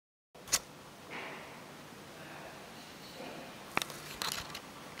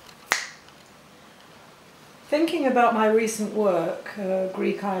Thinking about my recent work,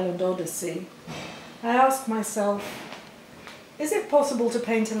 Greek Island Odyssey, I asked myself, is it possible to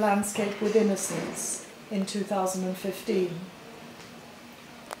paint a landscape with innocence in 2015?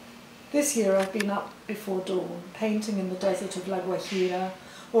 This year I've been up before dawn, painting in the desert of La Guajira,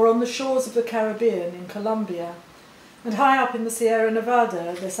 or on the shores of the Caribbean in Colombia, and high up in the Sierra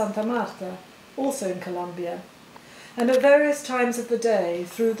Nevada de Santa Marta, also in Colombia, and at various times of the day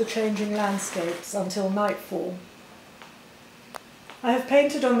through the changing landscapes until nightfall. I have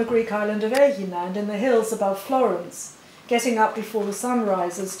painted on the Greek island of Aegina and in the hills above Florence, getting up before the sun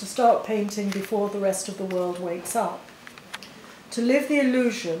rises to start painting before the rest of the world wakes up, to live the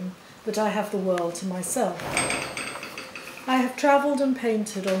illusion that I have the world to myself. I have travelled and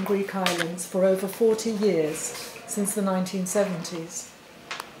painted on Greek islands for over 40 years, since the 1970s.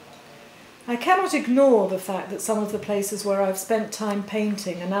 I cannot ignore the fact that some of the places where I've spent time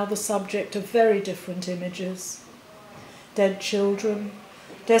painting are now the subject of very different images. Dead children,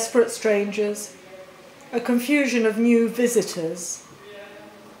 desperate strangers, a confusion of new visitors.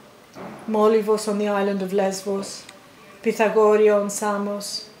 Molivos on the island of Lesbos, Pythagoria on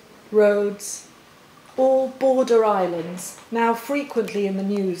Samos, Rhodes, all border islands, now frequently in the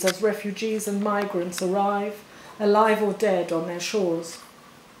news as refugees and migrants arrive, alive or dead, on their shores.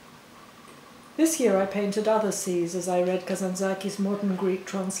 This year I painted other seas as I read Kazantzaki's modern Greek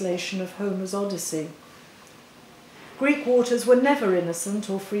translation of Homer's Odyssey. Greek waters were never innocent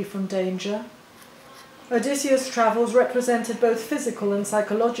or free from danger. Odysseus' travels represented both physical and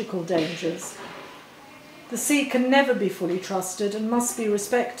psychological dangers. The sea can never be fully trusted and must be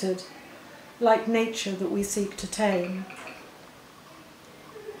respected, like nature that we seek to tame.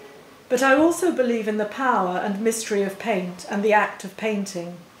 But I also believe in the power and mystery of paint and the act of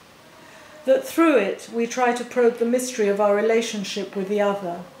painting, that through it we try to probe the mystery of our relationship with the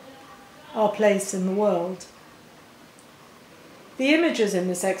other, our place in the world. The images in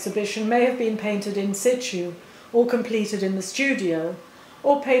this exhibition may have been painted in situ, or completed in the studio,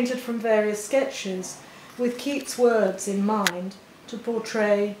 or painted from various sketches, with Keats' words in mind to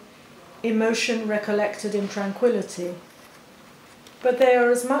portray emotion recollected in tranquility. But they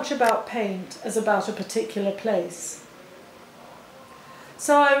are as much about paint as about a particular place.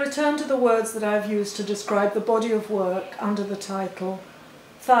 So I return to the words that I have used to describe the body of work under the title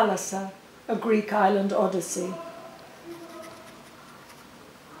Thalassa, a Greek Island Odyssey.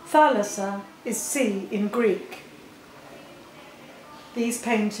 Thalassa is sea in Greek. These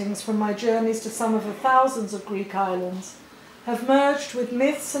paintings from my journeys to some of the thousands of Greek islands have merged with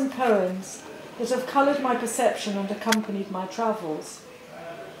myths and poems that have coloured my perception and accompanied my travels.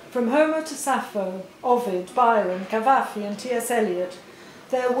 From Homer to Sappho, Ovid, Byron, Cavafy and T.S. Eliot,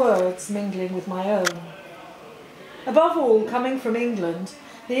 their words mingling with my own. Above all, coming from England,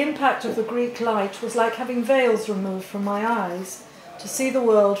 the impact of the Greek light was like having veils removed from my eyes to see the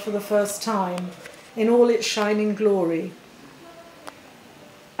world for the first time in all its shining glory.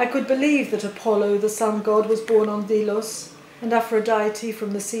 I could believe that Apollo, the sun god, was born on Delos, and Aphrodite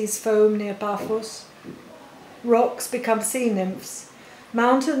from the sea's foam near Paphos. Rocks become sea nymphs,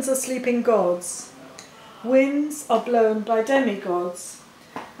 mountains are sleeping gods, winds are blown by demigods,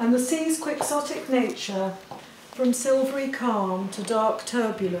 and the sea's quixotic nature, from silvery calm to dark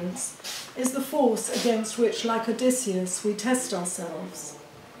turbulence, is the force against which, like Odysseus, we test ourselves.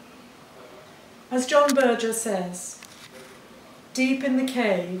 As John Berger says, deep in the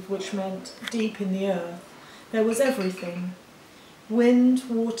cave, which meant deep in the earth, there was everything: wind,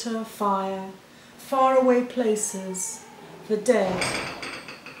 water, fire, faraway places, the dead,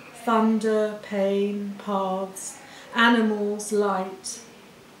 thunder, pain, paths, animals, light,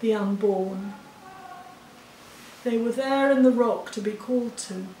 the unborn. They were there in the rock to be called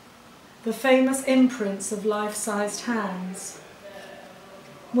to, the famous imprints of life-sized hands.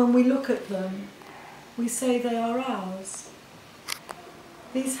 When we look at them, we say they are ours.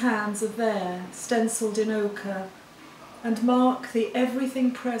 These hands are there, stencilled in ochre, and mark the everything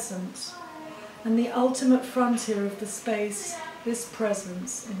present and the ultimate frontier of the space this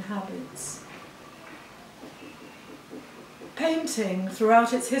presence inhabits. Painting,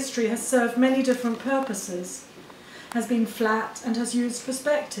 throughout its history, has served many different purposes, has been flat and has used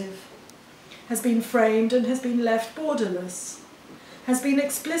perspective, has been framed and has been left borderless, has been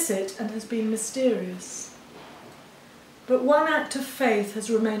explicit and has been mysterious. But one act of faith has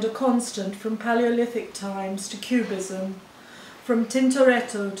remained a constant from Paleolithic times to Cubism, from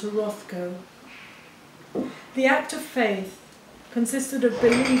Tintoretto to Rothko. The act of faith consisted of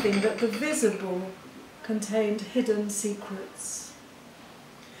believing that the visible contained hidden secrets,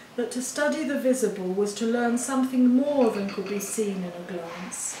 that to study the visible was to learn something more than could be seen in a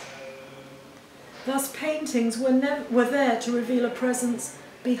glance. Thus paintings were there to reveal a presence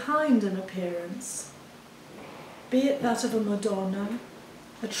behind an appearance, be it that of a Madonna,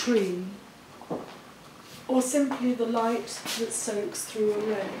 a tree, or simply the light that soaks through a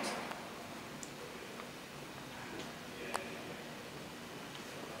red.